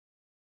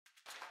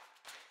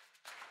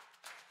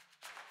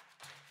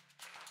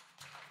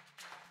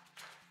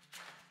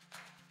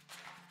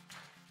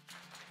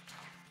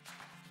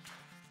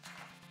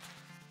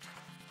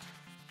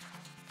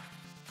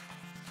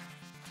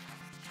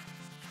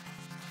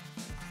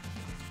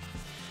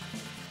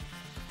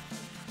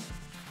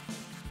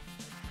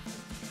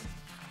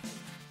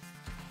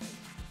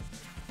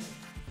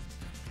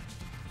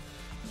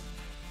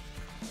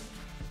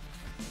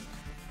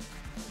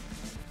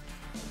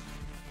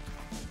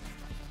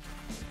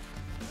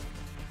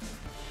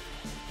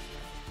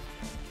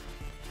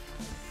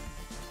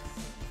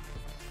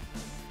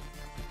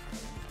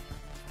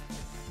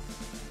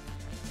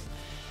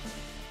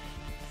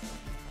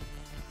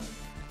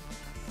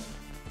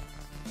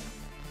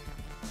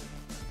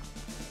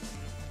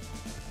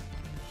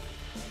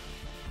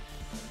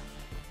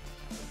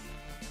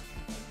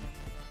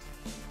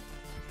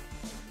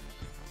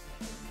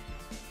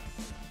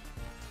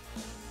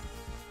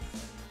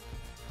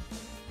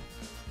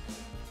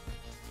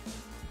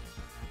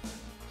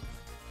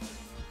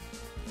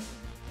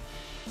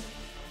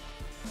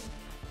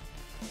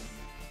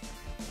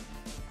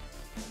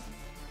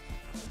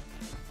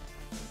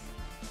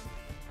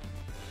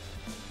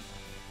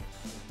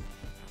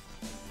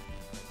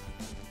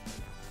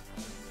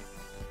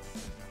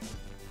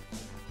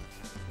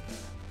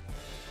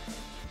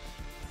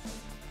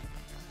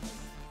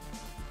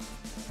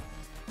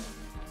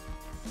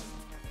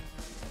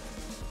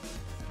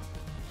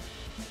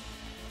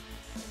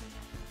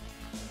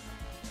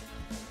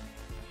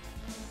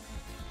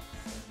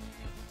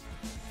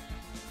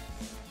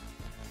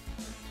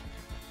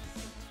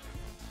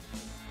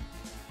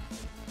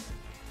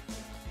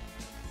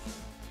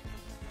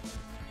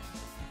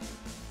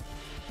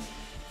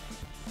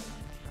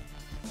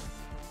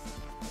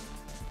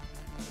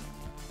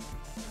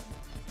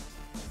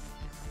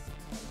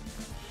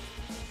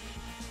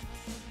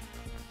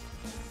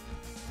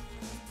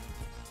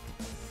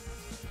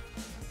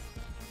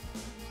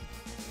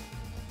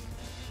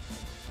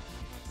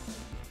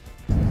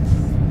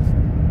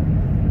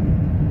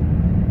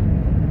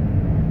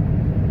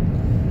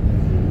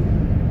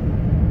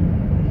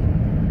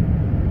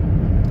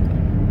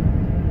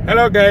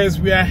Hello guys,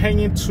 we are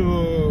hanging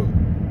to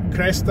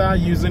Cresta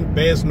using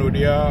base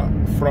Nodia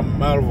from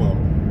Melville.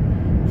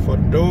 For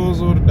those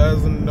who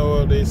doesn't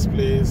know this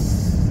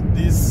place,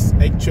 this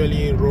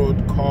actually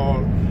road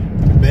called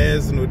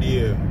Base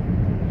Nodia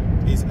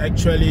is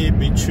actually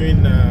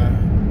between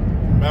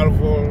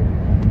Melville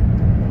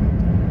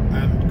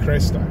and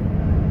Cresta.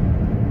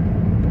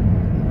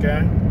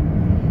 Okay,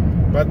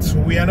 but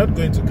we are not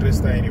going to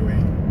Cresta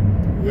anyway.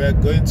 We are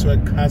going to a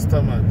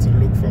customer to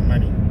look for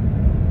money.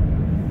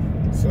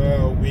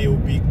 So we will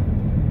be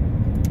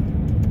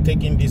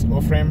taking this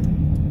off-ramp.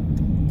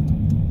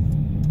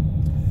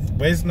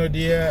 Base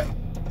Nodia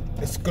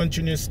is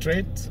continue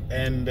straight,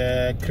 and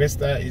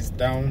Cresta is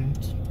down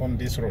on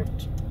this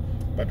road,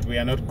 but we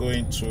are not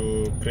going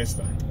to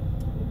Cresta.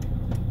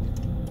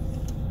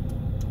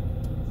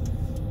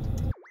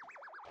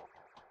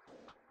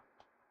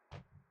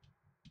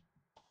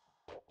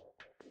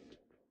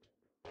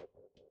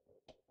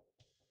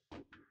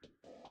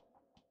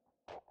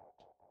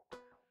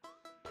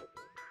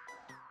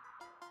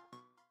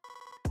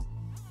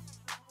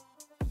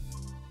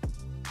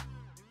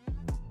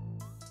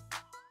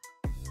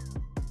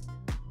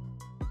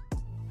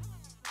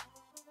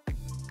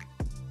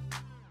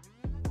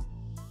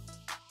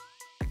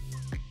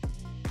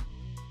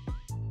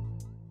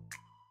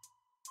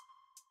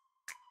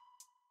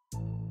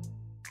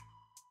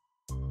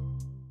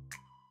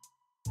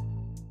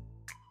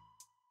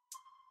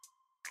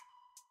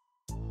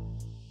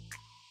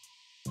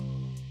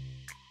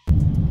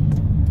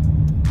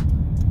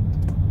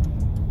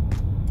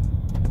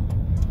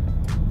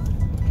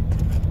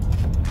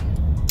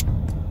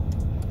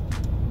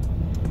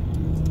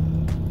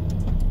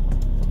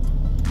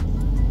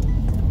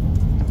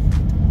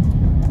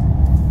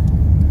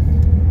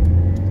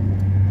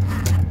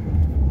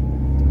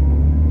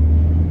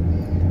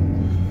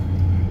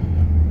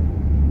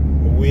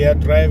 We are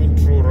driving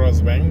through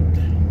Rosebank.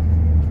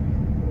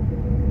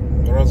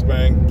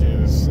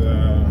 Rosebank is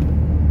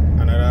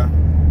another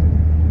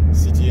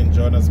city in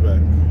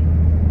Johannesburg.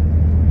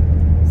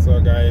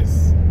 So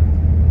guys,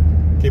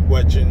 keep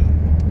watching.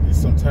 It's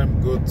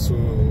sometimes good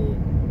to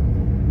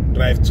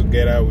drive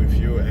together with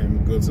you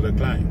and go to the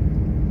client,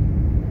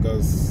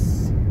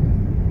 because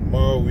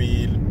more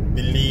we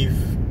believe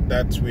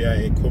that we are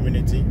a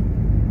community.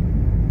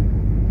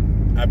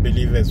 I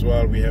believe as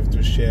well we have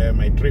to share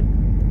my trip,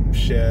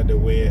 share the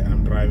way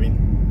I'm driving,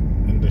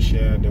 and to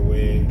share the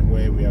way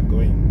where we are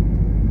going.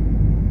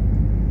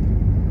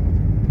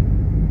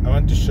 I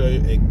want to show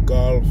you a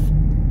golf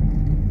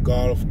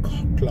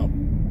club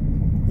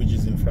which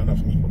is in front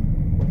of me.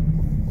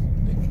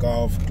 The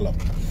golf club.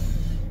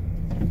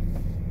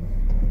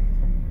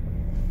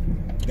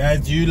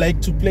 Guys, do you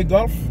like to play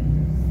golf?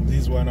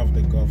 This is one of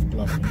the golf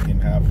clubs you can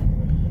have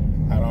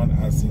around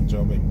us in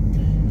Joburg.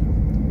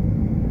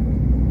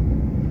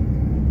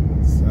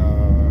 So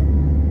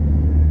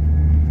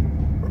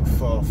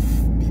for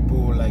people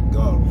who like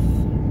golf,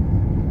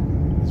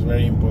 it's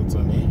very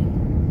important, eh?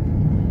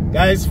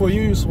 Guys, for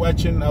you who's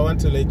watching, I want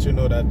to let you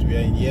know that we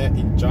are here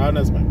in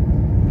Johannesburg,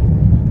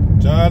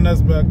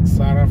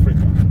 South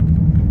Africa.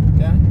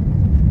 Yeah.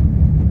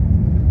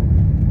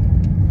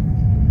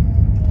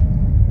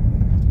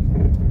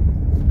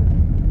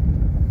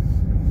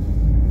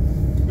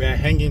 We are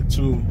hanging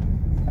to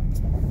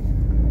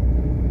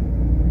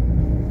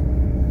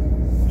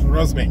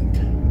Rosebank.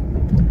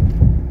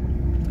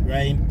 We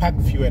are in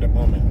Parkview at the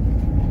moment.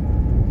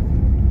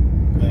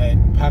 We are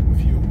in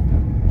Parkview.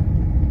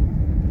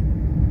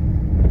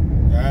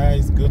 Yeah,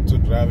 it's good to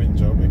drive in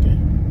Joburg, okay?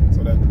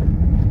 So that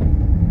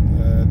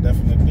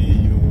definitely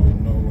you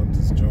know what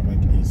this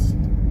Joburg is.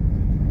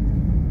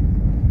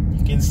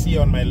 You can see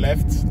on my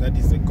left, that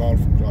is a golf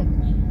club.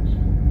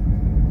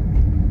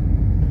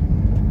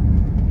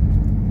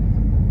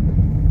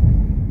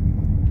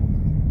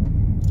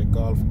 The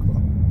golf club.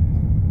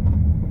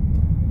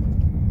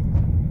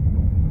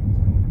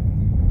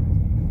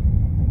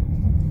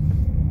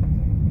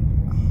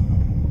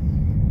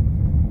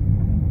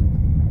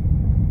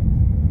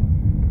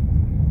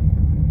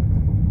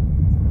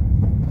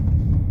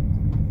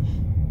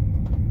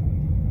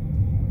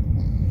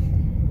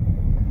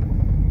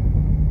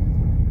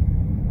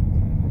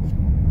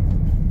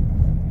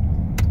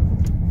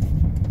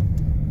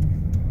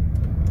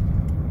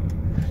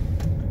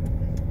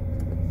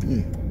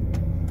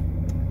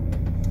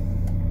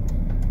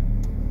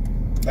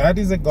 That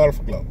is a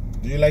golf club.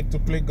 Do you like to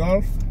play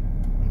golf?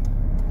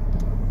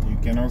 You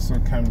can also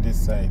come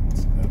this side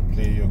and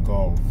play your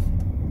golf.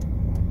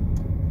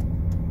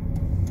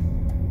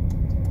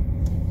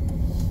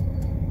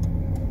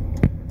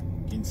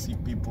 You can see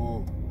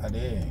people are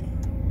there.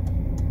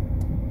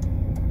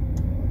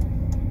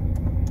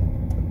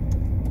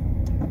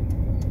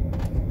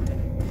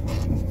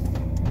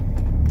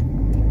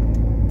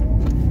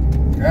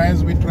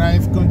 Guys, we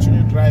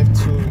continue drive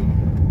to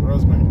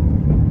Rosebank.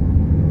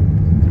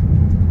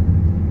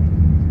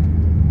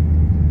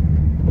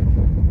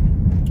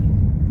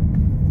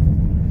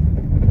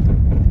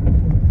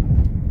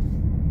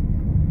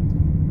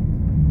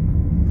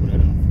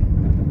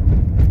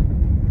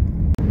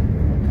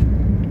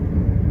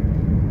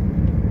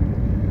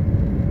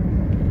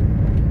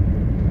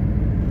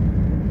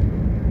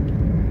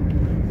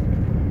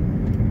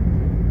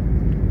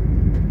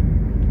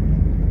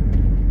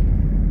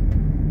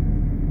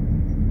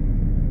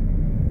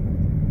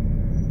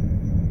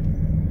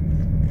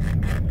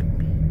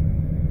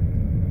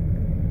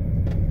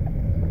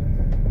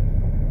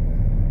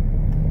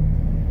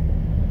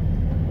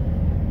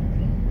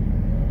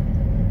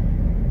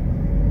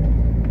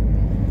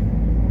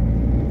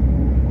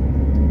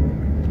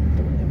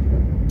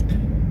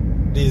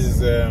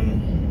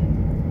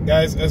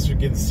 guys, as you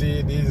can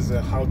see, this is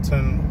a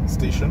Houghton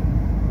station.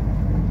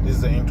 This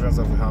is the entrance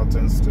of the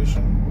Houghton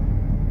station,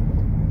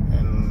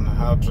 and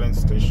Houghton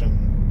station,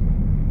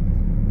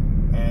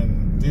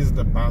 and this is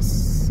the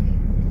bus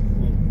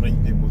who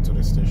bring people to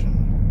the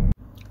station.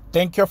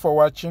 Thank you for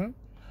watching.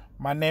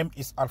 My name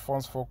is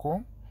Alphonse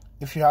Foucault.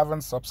 If you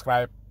haven't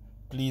subscribed,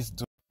 please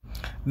do.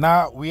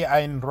 Now we are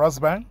in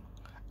Rosebank.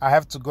 I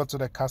have to go to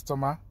the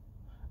customer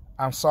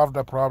and solve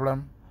the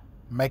problem,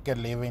 make a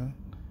living.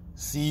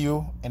 See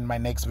you in my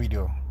next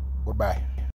video. Goodbye.